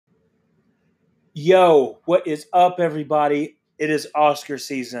Yo, what is up, everybody? It is Oscar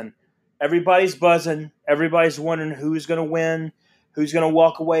season. Everybody's buzzing. Everybody's wondering who's going to win, who's going to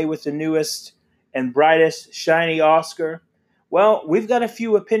walk away with the newest and brightest, shiny Oscar. Well, we've got a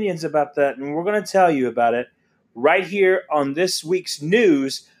few opinions about that, and we're going to tell you about it right here on this week's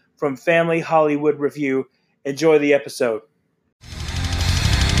news from Family Hollywood Review. Enjoy the episode.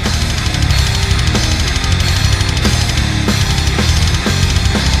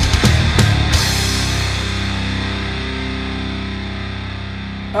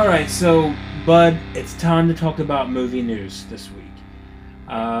 All right, so, Bud, it's time to talk about movie news this week.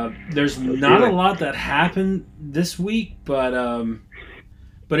 There's not a lot that happened this week, but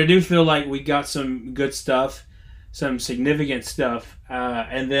I do feel like we got some good stuff, some significant stuff,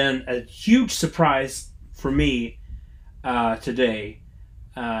 and then a huge surprise for me today.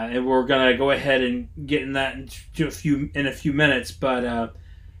 And we're gonna go ahead and get in that in a few minutes. But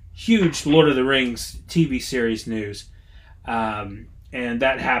huge Lord of the Rings TV series news. And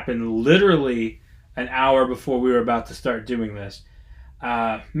that happened literally an hour before we were about to start doing this.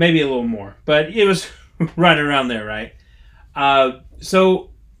 Maybe a little more, but it was right around there, right? So,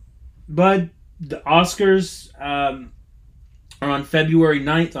 Bud, the Oscars are on February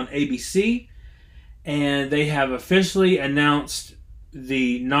 9th on ABC, and they have officially announced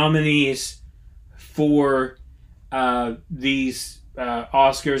the nominees for these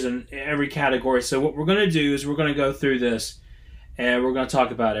Oscars in every category. So what we're going to do is we're going to go through this, and we're going to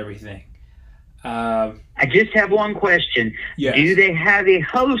talk about everything. I just have one question. Yes. Do they have a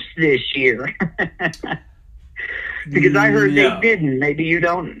host this year? Because I heard No. they didn't. Maybe you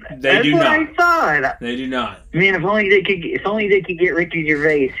don't. They do what not. I thought. They do not. Man, if only they could get Ricky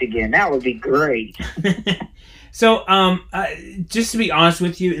Gervais again. That would be great. So, just to be honest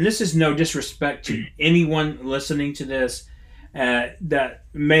with you, and this is no disrespect to anyone listening to this that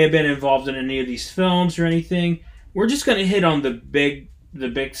may have been involved in any of these films or anything, we're just going to hit on the big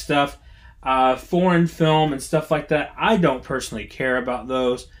stuff, foreign film and stuff like that. I don't personally care about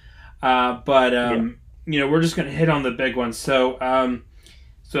those, but we're just going to hit on the big ones. So,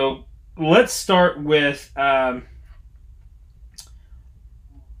 so let's start with. Let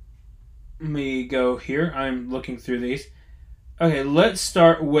me go here. I'm looking through these. Okay, let's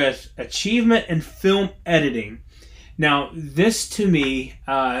start with achievement in film editing. Now, this to me,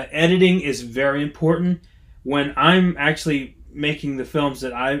 editing is very important. When I'm actually making the films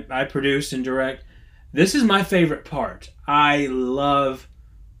that I produce and direct, this is my favorite part. I love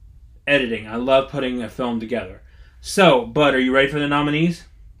editing. I love putting a film together. So, Bud, are you ready for the nominees?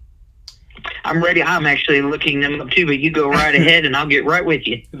 I'm ready. I'm actually looking them up too, but you go right ahead and I'll get right with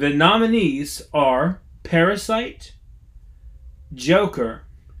you. The nominees are Parasite, Joker,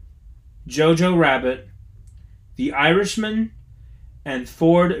 Jojo Rabbit, The Irishman, and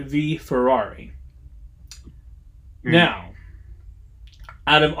Ford v Ferrari. Now,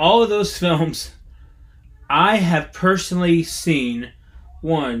 out of all of those films, I have personally seen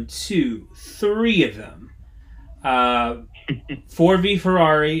 1, 2, 3 of them. Ford v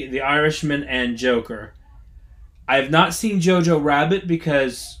Ferrari, The Irishman, and Joker. I have not seen Jojo Rabbit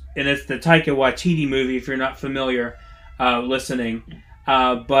and it's the Taika Waititi movie if you're not familiar listening,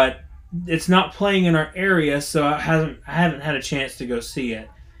 but it's not playing in our area, so I haven't had a chance to go see it.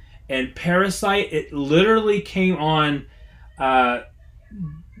 And Parasite, it literally came on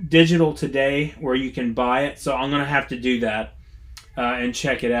digital today where you can buy it, so I'm going to have to do that and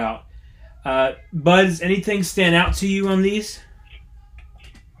check it out. Bud, does anything stand out to you on these?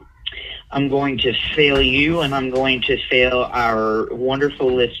 I'm going to fail you, and I'm going to fail our wonderful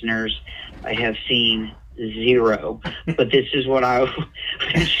listeners. I have seen 0, but this is what I'm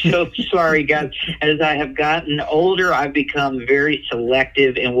so sorry, guys. As I have gotten older, I've become very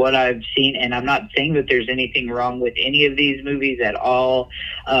selective in what I've seen, and I'm not saying that there's anything wrong with any of these movies at all.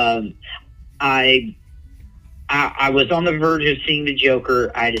 I was on the verge of seeing the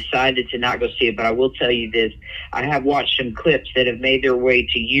Joker. I decided to not go see it, but I will tell you this. I have watched some clips that have made their way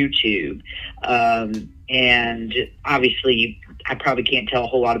to YouTube. And obviously, I probably can't tell a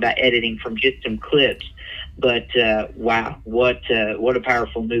whole lot about editing from just some clips. But wow, what a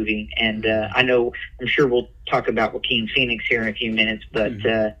powerful movie! And I'm sure we'll talk about Joaquin Phoenix here in a few minutes. But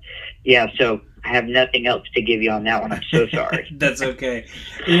yeah, so I have nothing else to give you on that one. I'm so sorry. That's okay.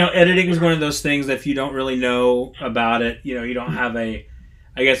 Editing is one of those things that if you don't really know about it, you don't have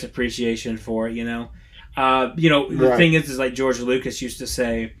appreciation for it. The thing is like George Lucas used to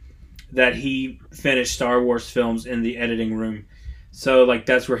say that he finished Star Wars films in the editing room. So,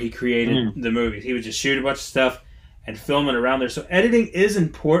 that's where he created the movies. He would just shoot a bunch of stuff and film it around there. So, editing is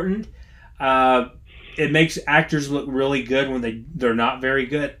important. it makes actors look really good when they're not very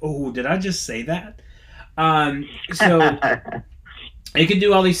good. Oh, did I just say that? So it can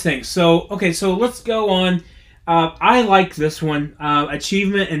do all these things. So okay, so let's go on. I like this one.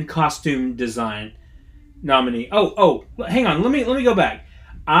 Achievement in costume design nominee. Hang on. Let me go back.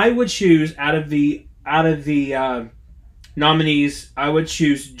 I would choose out of the nominees. I would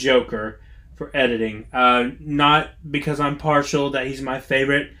choose Joker for editing. Not because I'm partial that he's my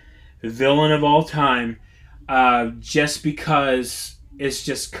favorite villain of all time. Just because it's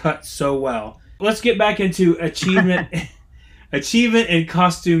just cut so well. Let's get back into achievement. Achievement in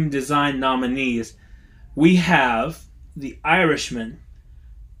costume design nominees. We have The Irishman,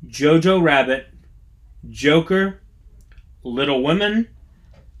 Jojo Rabbit, Joker, Little Women,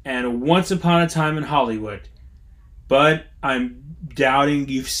 and Once Upon a Time in Hollywood. But I'm doubting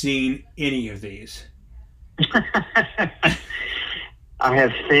you've seen any of these. I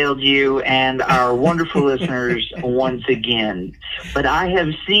have failed you and our wonderful listeners once again. But I have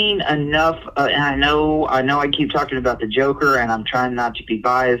seen enough, and I know I keep talking about the Joker, and I'm trying not to be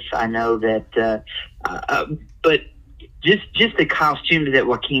biased. I know that, but just the costumes that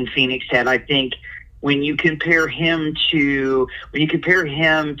Joaquin Phoenix had, I think when you compare him to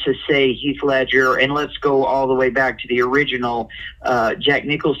say Heath Ledger, and let's go all the way back to the original Jack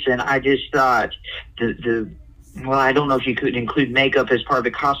Nicholson, I just thought well, I don't know if you could include makeup as part of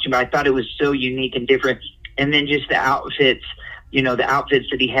the costume, but I thought it was so unique and different. And then just the outfits, the outfits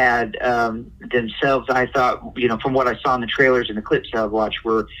that he had themselves, I thought, from what I saw in the trailers and the clips I've watched,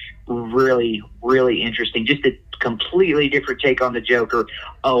 were really, really interesting. Just a completely different take on the Joker.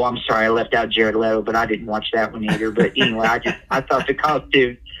 Oh, I'm sorry, I left out Jared Leto, but I didn't watch that one either. But anyway, I thought the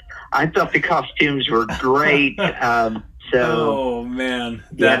costumes were great. Oh man,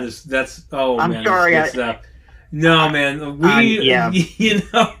 I'm sorry. No, man,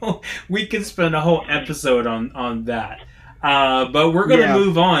 we could spend a whole episode on that. But we're going to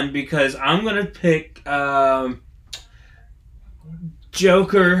move on because I'm going to pick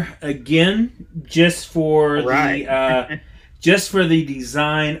Joker again just for the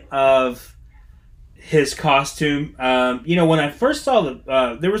design of his costume. When I first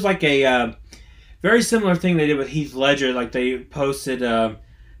saw there was like a very similar thing they did with Heath Ledger. Like they posted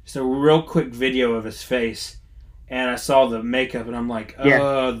just a real quick video of his face. And I saw the makeup, and I'm like,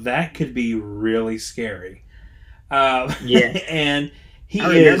 that could be really scary. And I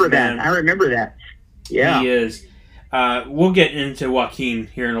remember that. Yeah. He is. We'll get into Joaquin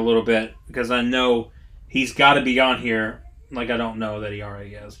here in a little bit, because I know he's got to be on here. Like, I don't know that he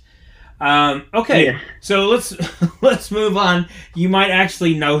already is. So let's move on. You might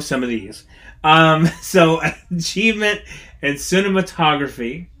actually know some of these. So, achievement in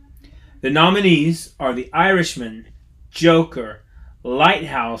cinematography. The nominees are The Irishman, Joker,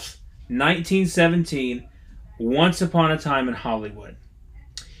 Lighthouse, 1917, Once Upon a Time in Hollywood.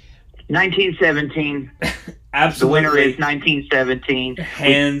 1917. Absolutely. The winner is 1917.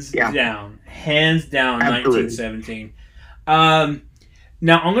 Hands down. Absolutely. 1917. Now,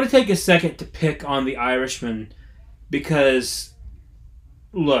 I'm going to take a second to pick on The Irishman because,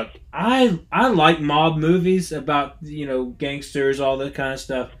 look, I like mob movies about, gangsters, all that kind of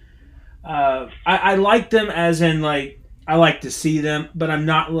stuff. I like them as in, like, I like to see them, but I'm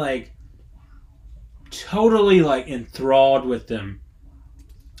not, like, totally, like, enthralled with them.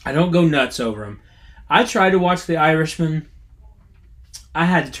 I don't go nuts over them. I tried to watch The Irishman. I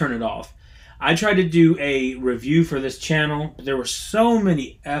had to turn it off. I tried to do a review for this channel, but there were so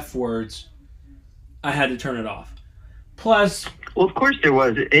many F words, I had to turn it off. Plus... Well, of course there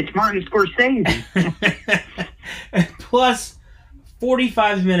was. It's Martin Scorsese. Plus...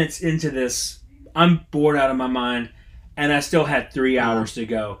 45 minutes into this, I'm bored out of my mind, and I still had 3 hours to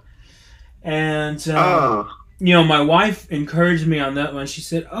go. And, my wife encouraged me on that one. She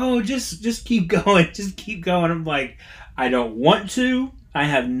said, just keep going. Just keep going. I'm like, I don't want to. I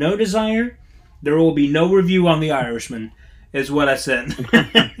have no desire. There will be no review on The Irishman, is what I said.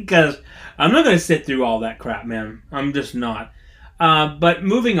 Because I'm not going to sit through all that crap, man. I'm just not. But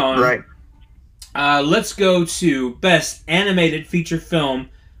moving on. Right. Let's go to Best Animated Feature Film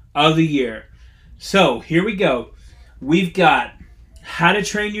of the Year. So, here we go. We've got How to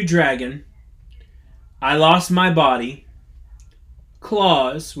Train Your Dragon, I Lost My Body,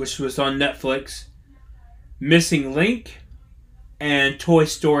 Klaus, which was on Netflix, Missing Link, and Toy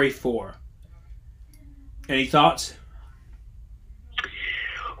Story 4. Any thoughts?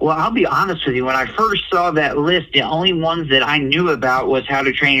 Well, I'll be honest with you. When I first saw that list, the only ones that I knew about was How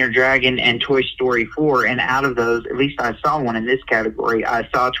to Train Your Dragon and Toy Story 4. And out of those, at least I saw one in this category. I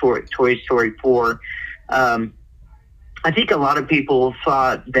saw Toy Story 4. I think a lot of people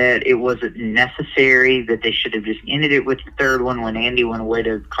thought that it wasn't necessary, that they should have just ended it with the third one when Andy went away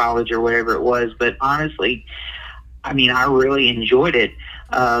to college or whatever it was. But honestly, I mean, I really enjoyed it.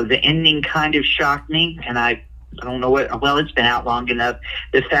 The ending kind of shocked me, and I don't know what. Well, it's been out long enough.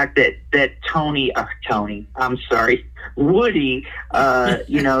 The fact that Woody,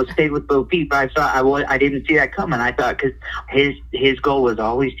 stayed with Bo Peep. I didn't see that coming. I thought because his goal was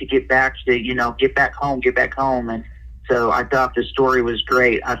always to get back home, and so I thought the story was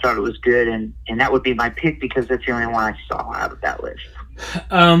great. I thought it was good, and that would be my pick because that's the only one I saw out of that list.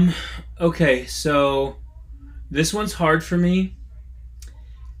 Okay, so this one's hard for me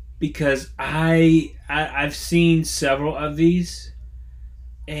because I've seen several of these,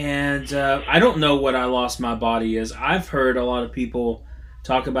 and I don't know what I Lost My Body is. I've heard a lot of people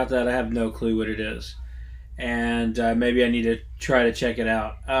talk about that. I have no clue what it is, and maybe I need to try to check it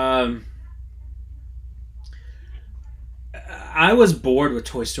out. I was bored with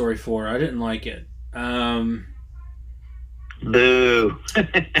Toy Story 4. I didn't like it. Boo.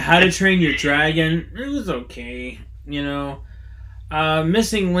 How to Train Your Dragon, it was okay,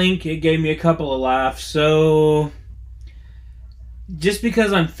 Missing Link, it gave me a couple of laughs. So, just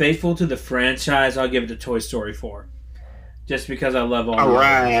because I'm faithful to the franchise, I'll give it to Toy Story 4. Just because I love all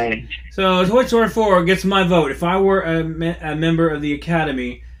right. So, Toy Story 4 gets my vote. If I were a member of the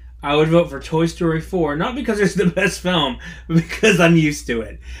Academy, I would vote for Toy Story 4, not because it's the best film, but because I'm used to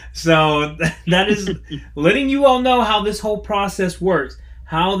it. So that is letting you all know how this whole process works.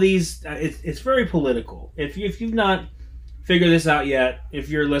 How these, it's very political. If you've not figured this out yet, if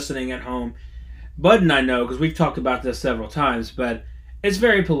you're listening at home, Bud and I know, because we've talked about this several times, but it's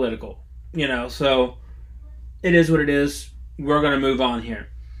very political, so it is what it is. We're going to move on here.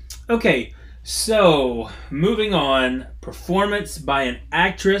 Okay. So, moving on, performance by an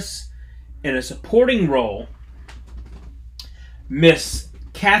actress in a supporting role. Miss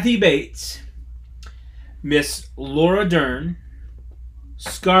Kathy Bates, Miss Laura Dern,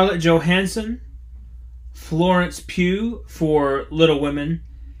 Scarlett Johansson, Florence Pugh for Little Women,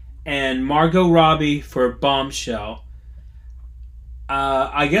 and Margot Robbie for Bombshell.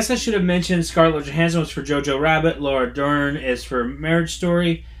 I guess I should have mentioned Scarlett Johansson was for Jojo Rabbit, Laura Dern is for Marriage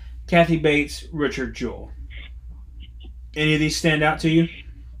Story, Kathy Bates, Richard Jewell. Any of these stand out to you?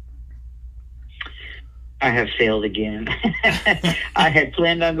 I have failed again. I had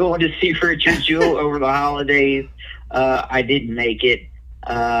planned on going to see Richard Jewell over the holidays. I didn't make it.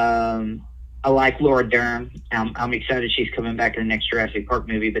 I like Laura Dern. I'm excited she's coming back in the next Jurassic Park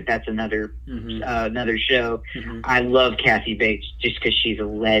movie, but that's another show. Mm-hmm. I love Kathy Bates just because she's a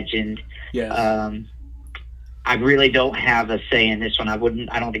legend. Yes. I really don't have a say in this one. I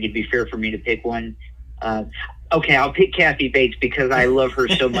don't think it'd be fair for me to pick one. Okay, I'll pick Kathy Bates because I love her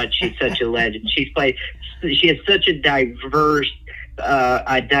so much. She's such a legend. She has such a diverse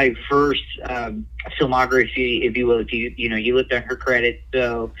filmography, if you will. If you looked at her credits.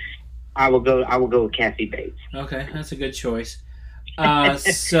 So I will go with Kathy Bates. Okay, that's a good choice.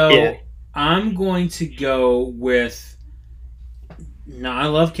 So yeah. I'm going to go with. No, I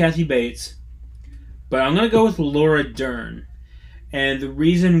love Kathy Bates. But I'm going to go with Laura Dern. And the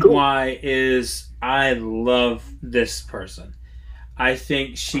reason why is I love this person. I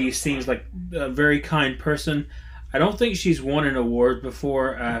think she seems like a very kind person. I don't think she's won an award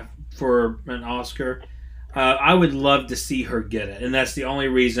before for an Oscar. I would love to see her get it. And that's the only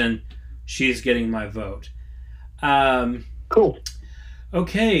reason she's getting my vote. Cool.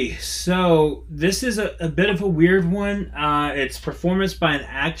 Okay, so this is a bit of a weird one. It's performance by an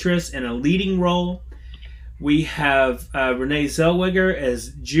actress in a leading role. We have Renee Zellweger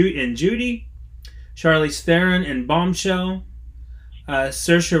as in Judy, Charlize Theron in Bombshell,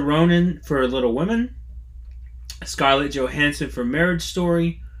 Saoirse Ronan for Little Women, Scarlett Johansson for Marriage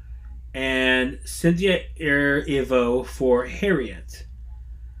Story, and Cynthia Erivo for Harriet.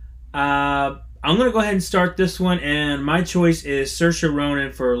 I'm going to go ahead and start this one, and my choice is Saoirse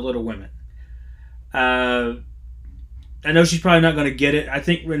Ronan for Little Women. I know she's probably not going to get it. I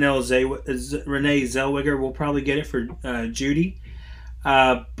think Renee Zellweger will probably get it for Judy.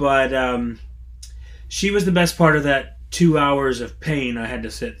 But she was the best part of that 2 hours of pain I had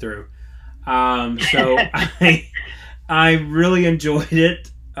to sit through. So I really enjoyed it.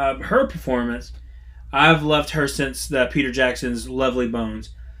 Her performance, I've loved her since Peter Jackson's Lovely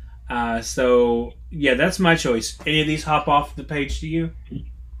Bones. So, yeah, that's my choice. Any of these hop off the page to you?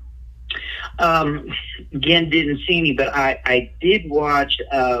 Again, didn't see any, but I did watch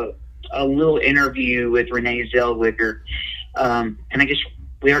a little interview with Renee Zellweger, and I guess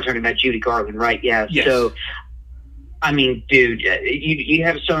we are talking about Judy Garland, right? Yeah. Yes. So I mean, dude, you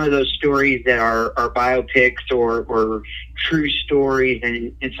have some of those stories that are biopics or true stories,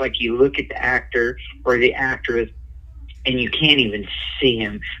 and it's like you look at the actor or the actress, and you can't even see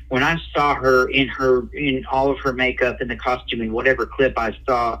him. When I saw her in all of her makeup and the costume and whatever clip I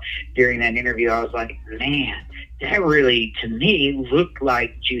saw during that interview, I was like, man, that really, to me, looked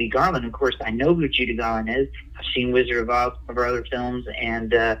like Judy Garland. Of course, I know who Judy Garland is. I've seen Wizard of Oz, some of her other films,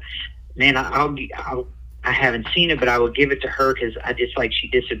 and man, I haven't seen it, but I will give it to her because I just like she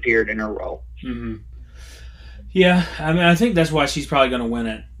disappeared in her role. Mm-hmm. Yeah, I mean, I think that's why she's probably going to win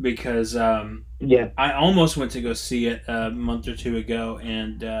it because yeah, I almost went to go see it a month or two ago,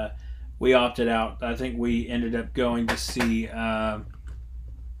 and we opted out. I think we ended up going to see. I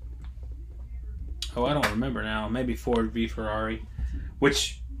don't remember now. Maybe Ford v Ferrari,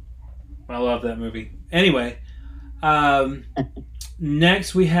 which I love that movie. Anyway,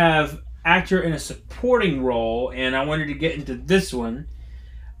 next we have actor in a supporting role, and I wanted to get into this one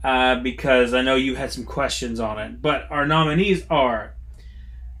because I know you had some questions on it. But our nominees are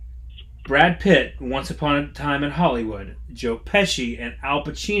Brad Pitt, Once Upon a Time in Hollywood, Joe Pesci, and Al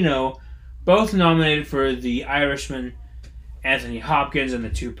Pacino, both nominated for The Irishman, Anthony Hopkins and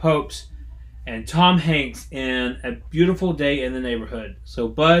The Two Popes, and Tom Hanks in A Beautiful Day in the Neighborhood. So,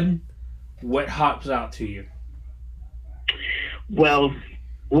 Bud, what hops out to you? Well,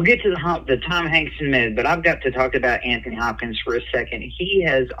 we'll get to the Tom Hanks in a minute, but I've got to talk about Anthony Hopkins for a second. He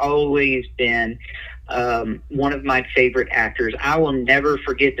has always been one of my favorite actors. I will never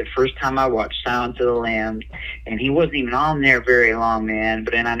forget the first time I watched Silence of the Lambs, and he wasn't even on there very long, man.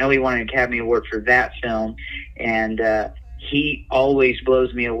 But then I know he won an Academy Award for that film, and he always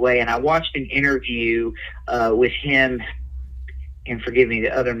blows me away. And I watched an interview with him, and forgive me,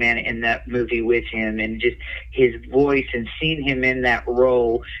 the other man in that movie with him, and just his voice and seeing him in that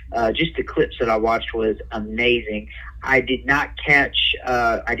role, just the clips that I watched was amazing. I did not catch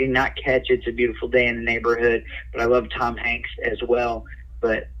It's a Beautiful Day in the Neighborhood, but I love Tom Hanks as well.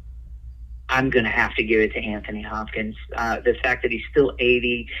 But I'm going to have to give it to Anthony Hopkins. The fact that he's still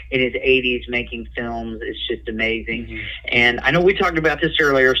in his 80s making films is just amazing. Mm-hmm. And I know we talked about this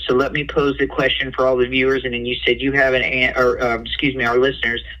earlier, so let me pose the question for all the viewers, and then you said you have our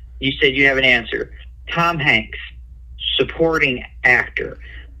listeners, you said you have an answer. Tom Hanks, supporting actor.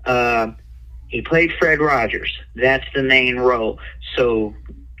 He played Fred Rogers. That's the main role. So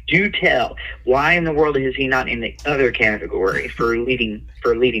do tell, why in the world is he not in the other category for leading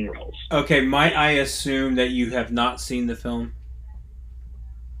roles? Okay, might I assume that you have not seen the film?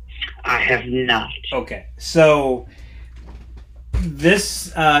 I have not. Okay, so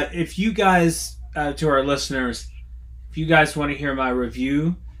this, if you guys, to our listeners, if you guys want to hear my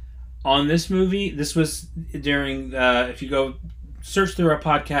review on this movie, this was during, if you go search through our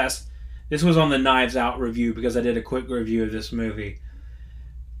podcast, this was on the Knives Out review because I did a quick review of this movie.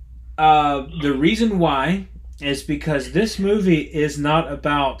 The reason why is because this movie is not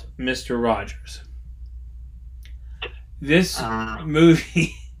about Mr. Rogers. This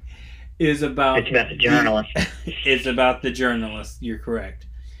movie is about... It's about the journalist. It's about the journalist. You're correct.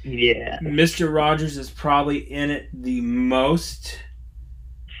 Yeah. Mr. Rogers is probably in it the most...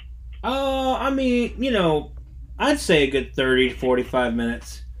 I mean, I'd say a good 30 to 45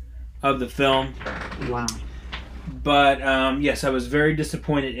 minutes of the film. Wow. But, yes, I was very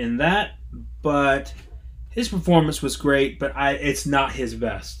disappointed in that. But his performance was great, but it's not his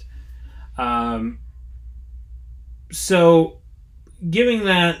best. So, giving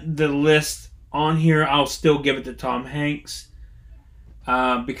that the list on here, I'll still give it to Tom Hanks.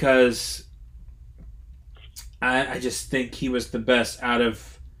 Because I just think he was the best out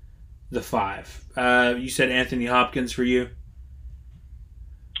of the five. You said Anthony Hopkins for you?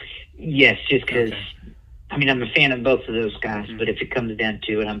 Yes, just because... Okay. I mean, I'm a fan of both of those guys, but if it comes down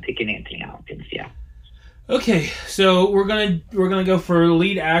to it, I'm picking Anthony Hopkins. Yeah. Okay, so we're gonna go for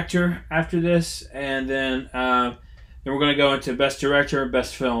lead actor after this, and then we're gonna go into best director and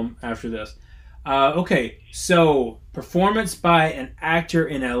best film after this. Okay, so performance by an actor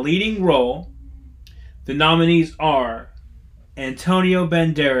in a leading role. The nominees are Antonio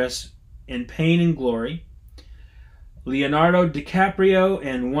Banderas in Pain and Glory, Leonardo DiCaprio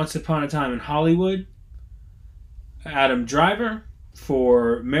in Once Upon a Time in Hollywood, Adam Driver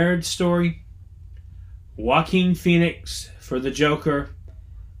for Marriage Story, Joaquin Phoenix for The Joker,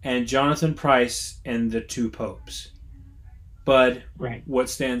 and Jonathan Pryce in The Two Popes. Bud, right. What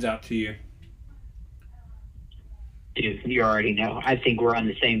stands out to you? Dude, you already know. I think we're on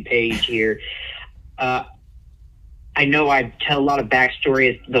the same page here. I know I tell a lot of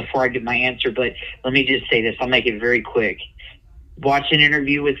backstory before I give my answer, but let me just say this. I'll make it very quick. Watch an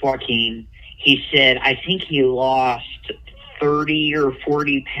interview with Joaquin. he said, I think he lost 30 or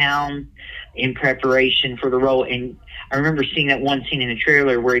 40 pounds in preparation for the role. And I remember seeing that one scene in the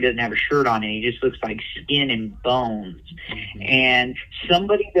trailer where he doesn't have a shirt on and he just looks like skin and bones. Mm-hmm. And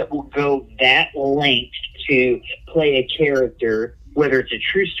somebody that will go that length to play a character, whether it's a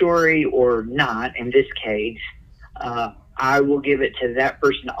true story or not, in this case, I will give it to that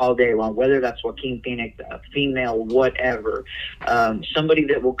person all day long, whether that's Joaquin Phoenix, a female, whatever. Somebody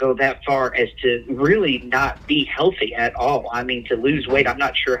that will go that far as to really not be healthy at all. I mean, to lose weight, I'm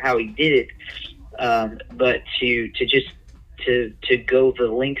not sure how he did it, but to go the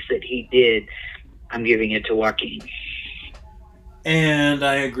lengths that he did, I'm giving it to Joaquin. And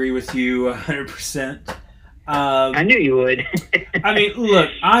I agree with you 100%. I knew you would. I mean,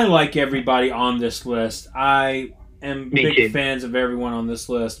 look, I like everybody on this list. I am big fans of everyone on this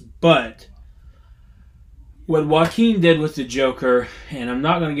list, but what Joaquin did with the Joker, and I'm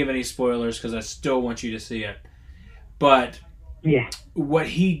not going to give any spoilers because I still want you to see it, but what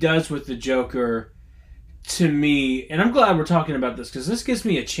he does with the Joker, to me, and I'm glad we're talking about this because this gives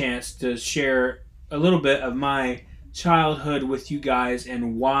me a chance to share a little bit of my childhood with you guys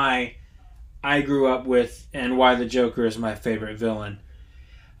and why I grew up with and why the Joker is my favorite villain.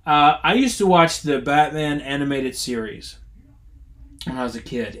 I used to watch the Batman animated series when I was a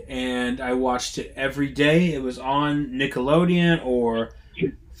kid, and I watched it every day. It was on Nickelodeon or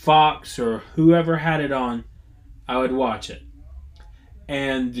Fox or whoever had it on. I would watch it.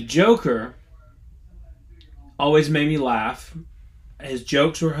 And the Joker always made me laugh. His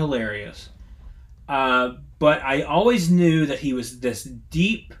jokes were hilarious. But I always knew that he was this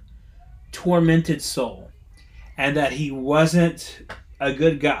deep, tormented soul, and that he wasn't a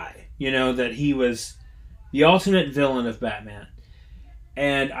good guy, that he was the ultimate villain of Batman.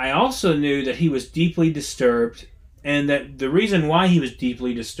 And I also knew that he was deeply disturbed, and that the reason why he was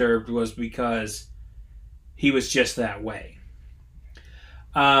deeply disturbed was because he was just that way.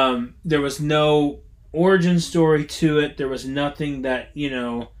 There was no origin story to it. There was nothing that,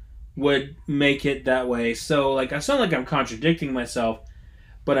 would make it that way. So, I sound like I'm contradicting myself,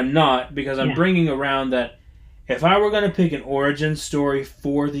 but I'm not, because I'm bringing around that if I were going to pick an origin story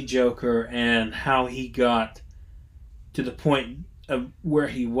for the Joker and how he got to the point of where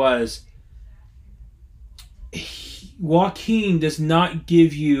he was, Joaquin does not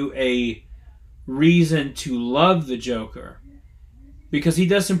give you a reason to love the Joker, because he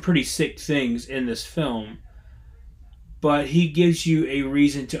does some pretty sick things in this film, but he gives you a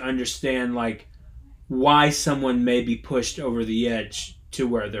reason to understand why someone may be pushed over the edge to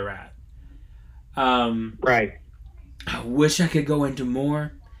where they're at. Right. I wish I could go into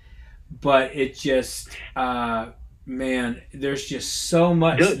more, but it just, man, there's just so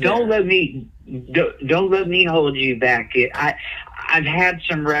much. Don't let me hold you back. I've had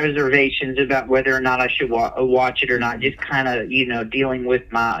some reservations about whether or not I should watch it or not. Just kind of, dealing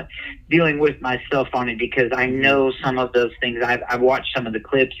with myself on it, because I know some of those things. I've watched some of the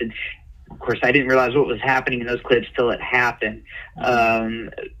clips, and of course, I didn't realize what was happening in those clips till it happened.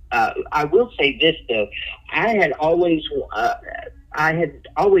 I will say this though: I had always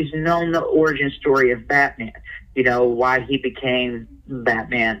known the origin story of Batman. Why he became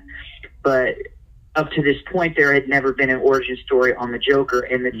Batman, but up to this point, there had never been an origin story on the Joker,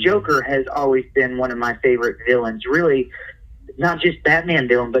 and the Joker has always been one of my favorite villains. Really, not just Batman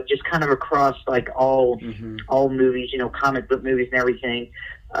villain, but just kind of across all movies, comic book movies and everything.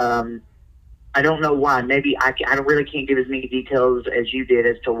 I don't know why. Maybe I really can't give as many details as you did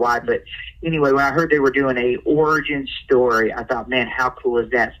as to why. But anyway, when I heard they were doing a origin story, I thought, man, how cool is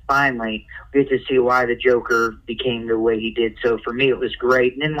that? Finally, we get to see why the Joker became the way he did. So for me, it was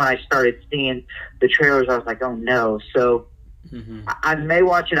great. And then when I started seeing the trailers, I was like, oh no. So I may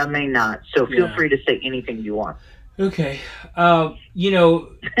watch it, I may not. So feel free to say anything you want. Okay.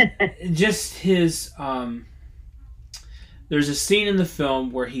 Just his... There's a scene in the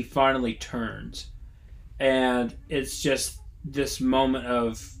film where he finally turns, and it's just this moment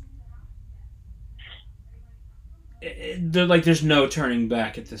of there's no turning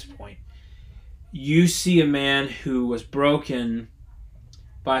back at this point. You see a man who was broken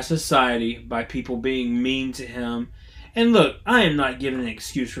by society, by people being mean to him. And look, I am not giving an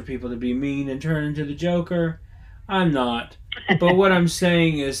excuse for people to be mean and turn into the Joker. I'm not. But what I'm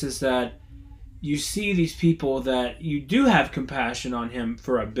saying is that you see these people that you do have compassion on him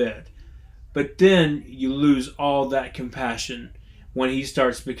for a bit, but then you lose all that compassion when he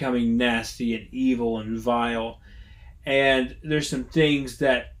starts becoming nasty and evil and vile. And there's some things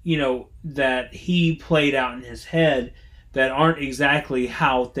that, that he played out in his head that aren't exactly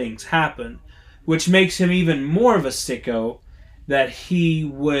how things happen, which makes him even more of a sicko, that he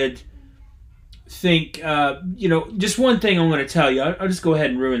would think, just one thing I'm going to tell you. I'll just go ahead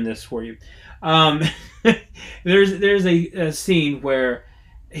and ruin this for you. Um, there's a scene where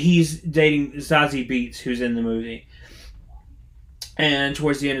he's dating Zazie Beetz, who's in the movie, and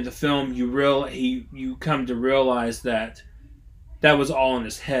towards the end of the film, you come to realize that was all in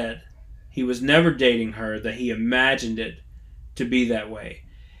his head. He was never dating her; that he imagined it to be that way,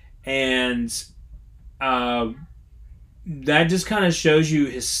 and that just kind of shows you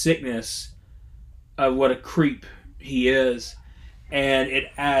his sickness of what a creep he is, and it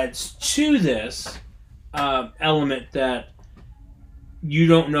adds to this element that you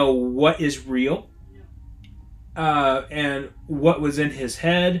don't know what is real and what was in his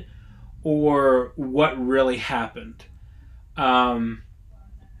head or what really happened.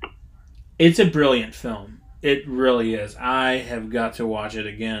 It's a brilliant film. It really is. I have got to watch it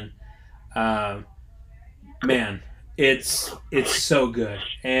again. Man, it's so good.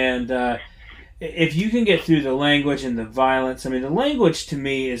 And if you can get through the language and the violence, I mean, the language to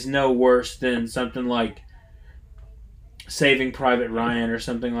me is no worse than something like Saving Private Ryan or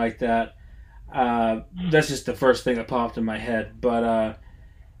something like that. That's just the first thing that popped in my head. But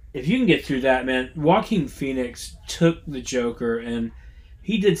if you can get through that, man, Joaquin Phoenix took the Joker and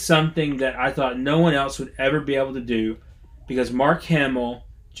he did something that I thought no one else would ever be able to do, because Mark Hamill,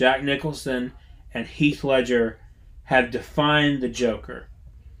 Jack Nicholson, and Heath Ledger have defined the Joker.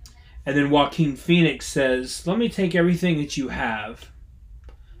 And then Joaquin Phoenix says, let me take everything that you have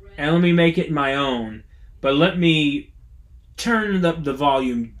and let me make it my own, but let me turn up the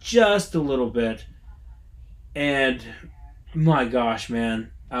volume just a little bit. And my gosh,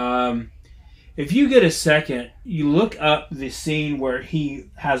 man. If you get a second, you look up the scene where he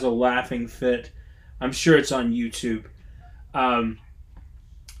has a laughing fit. I'm sure it's on YouTube.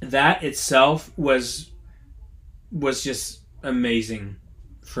 That itself was just amazing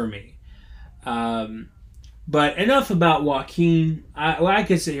for me. But enough about Joaquin. I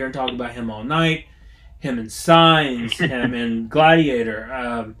could sit here and talk about him all night. Him in Signs, him in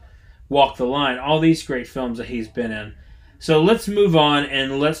Gladiator, Walk the Line, all these great films that he's been in. So let's move on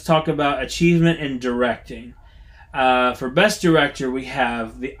and let's talk about achievement in directing. For Best Director, we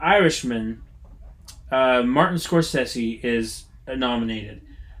have The Irishman. Martin Scorsese is nominated.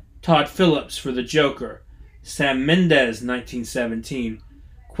 Todd Phillips for The Joker. Sam Mendes, 1917.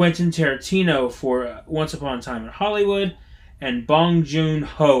 Quentin Tarantino for Once Upon a Time in Hollywood. And Bong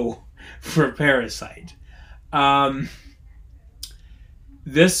Joon-ho for Parasite.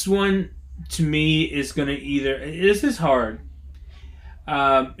 This one, to me, is going to either... This is hard.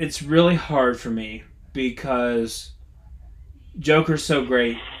 It's really hard for me because Joker's so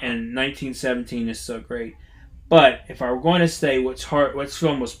great and 1917 is so great. But if I were going to say what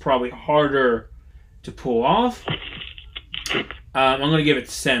film was probably harder to pull off, I'm going to give it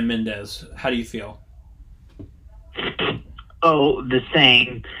to Sam Mendes. How do you feel? Oh, the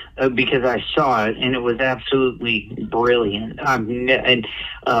same, because I saw it and it was absolutely brilliant. I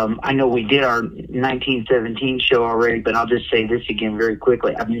know we did our 1917 show already, but I'll just say this again very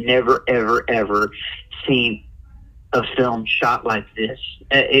quickly. I've never, ever, ever seen a film shot like this.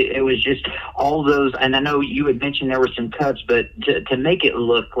 It was just all those, and I know you had mentioned there were some cuts, but to make it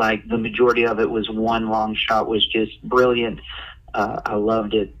look like the majority of it was one long shot was just brilliant. I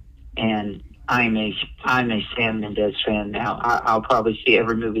loved it, and I'm a Sam Mendes fan now. I'll probably see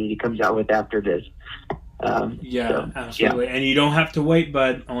every movie he comes out with after this. Absolutely. Yeah. And you don't have to wait,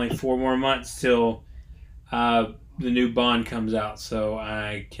 bud. Only 4 more months till the new Bond comes out, so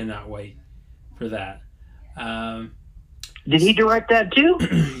I cannot wait for that. Did he direct that too?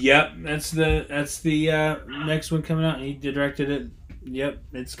 Yep, that's the next one coming out. He directed it. Yep,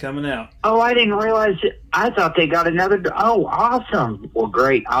 it's coming out. Oh, I didn't realize it. I thought they got another. Oh, awesome. Well,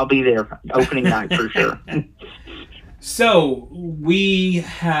 great. I'll be there opening night for sure. So we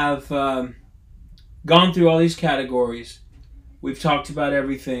have gone through all these categories. We've talked about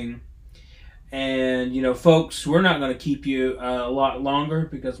everything. And, folks, we're not going to keep you a lot longer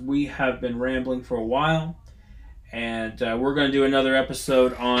because we have been rambling for a while. And we're going to do another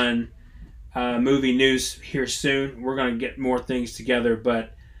episode on movie news here soon. We're going to get more things together,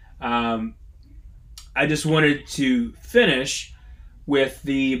 but I just wanted to finish with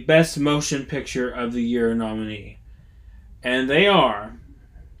the Best Motion Picture of the Year nominee. And they are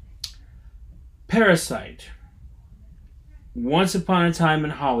Parasite, Once Upon a Time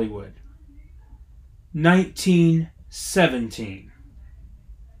in Hollywood, 1917,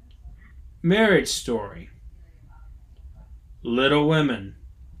 Marriage Story, Little Women,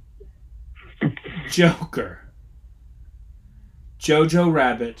 Joker, Jojo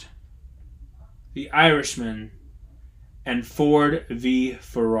Rabbit, The Irishman, and Ford v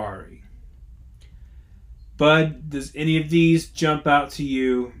Ferrari. Bud, does any of these jump out to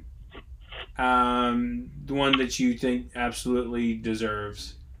you? The one that you think absolutely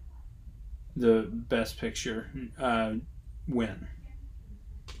deserves the Best Picture win?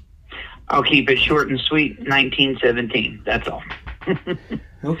 I'll keep it short and sweet. 1917. That's all.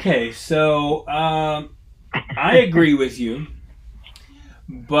 Okay, so I agree with you,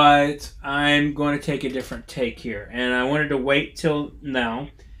 but I'm going to take a different take here, and I wanted to wait till now.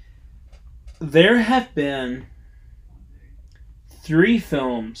 There have been 3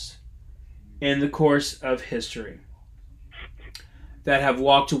 films in the course of history that have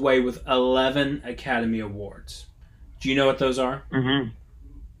walked away with 11 Academy Awards. Do you know what those are? Mm-hmm.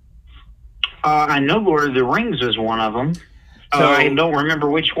 I know Lord of the Rings was one of them. So, I don't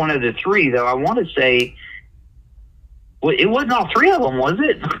remember which one of the 3, though. I want to say... Well, it wasn't all 3 of them, was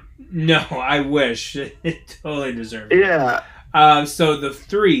it? No, I wish. It totally deserved it. Yeah. So the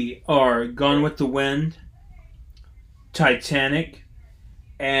 3 are Gone with the Wind, Titanic,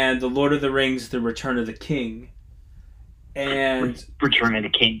 and The Lord of the Rings, The Return of the King. And Return of the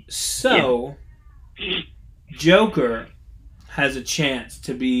King. So, yeah. Joker has a chance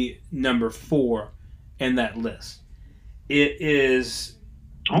to be number 4 in that list. It is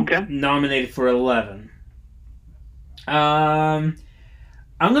nominated for 11. I'm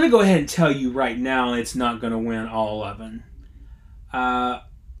going to go ahead and tell you right now it's not going to win all 11.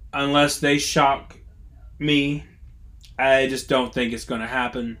 Unless they shock me, I just don't think it's going to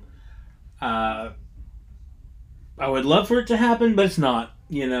happen. I would love for it to happen, but it's not.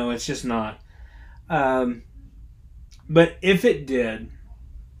 You know, it's just not. But if it did,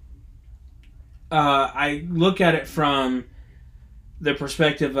 I look at it from the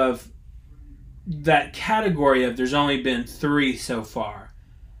perspective of that category of there's only been 3 so far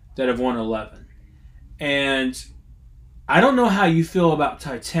that have won 11. And I don't know how you feel about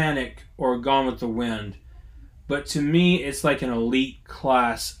Titanic or Gone with the Wind, but to me it's like an elite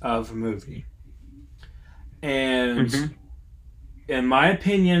class of movie. And in my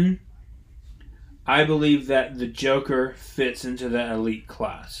opinion, I believe that the Joker fits into that elite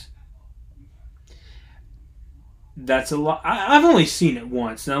class. That's a lot. I've only seen it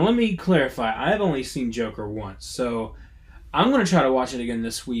once. Now, let me clarify. I've only seen Joker once. So, I'm going to try to watch it again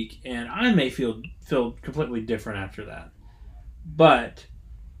this week, and I may feel completely different after that. But,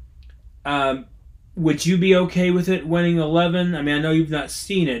 would you be okay with it winning 11? I mean, I know you've not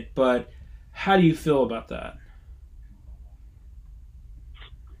seen it, but how do you feel about that?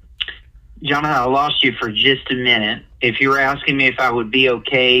 Jonathan, I lost you for just a minute. If you were asking me if I would be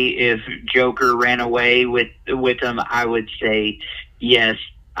okay if Joker ran away with them, I would say yes.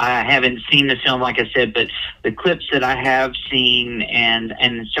 I haven't seen the film, like I said, but the clips that I have seen and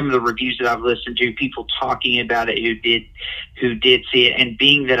some of the reviews that I've listened to, people talking about it who did see it, and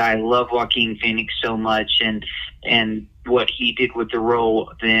being that I love Joaquin Phoenix so much and what he did with the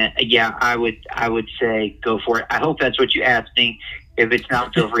role, then yeah, I would say go for it. I hope that's what you asked me. If it's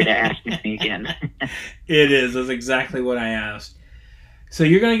not, feel free to ask me again. It is. That's exactly what I asked. So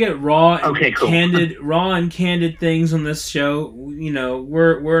you're gonna get raw and candid things on this show. You know,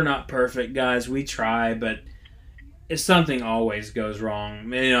 we're not perfect, guys. We try, but if something always goes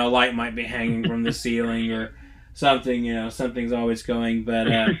wrong, you know, a light might be hanging from the ceiling or something. You know, something's always going. But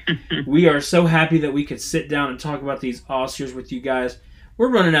we are so happy that we could sit down and talk about these Oscars with you guys.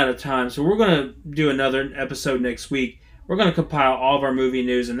 We're running out of time, so we're gonna do another episode next week. We're going to compile all of our movie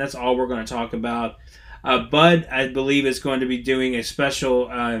news, and that's all we're going to talk about. Bud, I believe, is going to be doing a special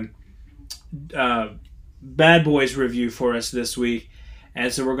Bad Boys review for us this week.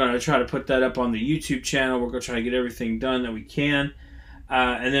 And so we're going to try to put that up on the YouTube channel. We're going to try to get everything done that we can.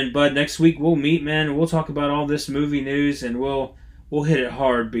 And then, Bud, next week we'll meet, man, and we'll talk about all this movie news, and we'll hit it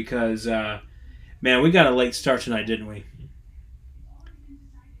hard because, man, we got a late start tonight, didn't we?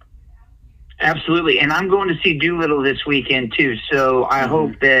 Absolutely, and I'm going to see Doolittle this weekend too. So I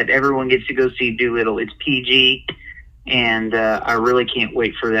hope that everyone gets to go see Doolittle. It's PG, and I really can't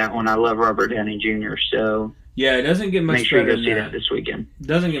wait for that one. I love Robert Downey Jr. So yeah, it doesn't get much make sure better you go see than that this weekend.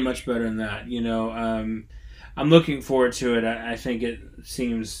 Doesn't get much better than that. You know, I'm looking forward to it. I think it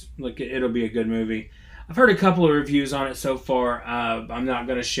seems like it'll be a good movie. I've heard a couple of reviews on it so far. I'm not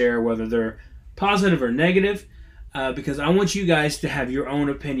going to share whether they're positive or negative because I want you guys to have your own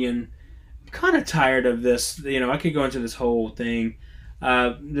opinion. Kind of tired of this. You know, I could go into this whole thing.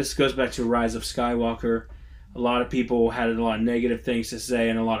 This goes back to Rise of Skywalker. A lot of people had a lot of negative things to say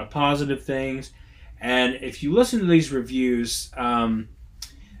and a lot of positive things. And if you listen to these reviews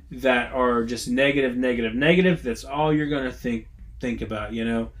that are just negative, that's all you're going to think about, you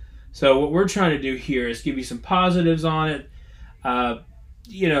know. So what we're trying to do here is give you some positives on it.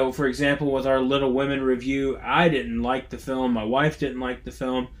 for example, with our Little Women review, I didn't like the film. My wife didn't like the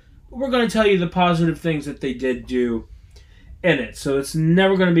film. But we're going to tell you the positive things that they did do in it. So it's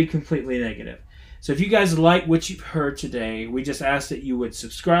never going to be completely negative. So if you guys like what you've heard today, we just ask that you would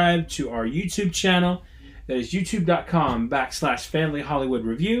subscribe to our YouTube channel. That is youtube.com/Family Hollywood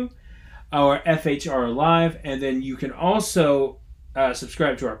Review, our FHR Live. And then you can also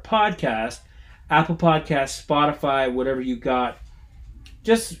subscribe to our podcast, Apple Podcasts, Spotify, whatever you got.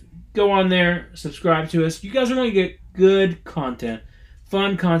 Just go on there, subscribe to us. You guys are going to get good content,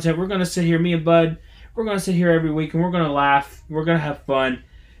 fun content. We're going to sit here, me and Bud, we're going to sit here every week and we're going to laugh. We're going to have fun.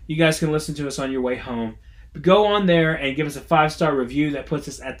 You guys can listen to us on your way home. But go on there and give us a 5-star review that puts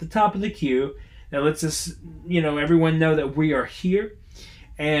us at the top of the queue. That lets us, everyone know that we are here.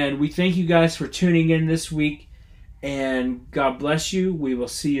 And we thank you guys for tuning in this week. And God bless you. We will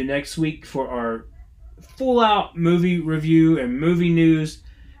see you next week for our full-out movie review and movie news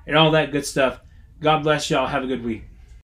and all that good stuff. God bless y'all. Have a good week.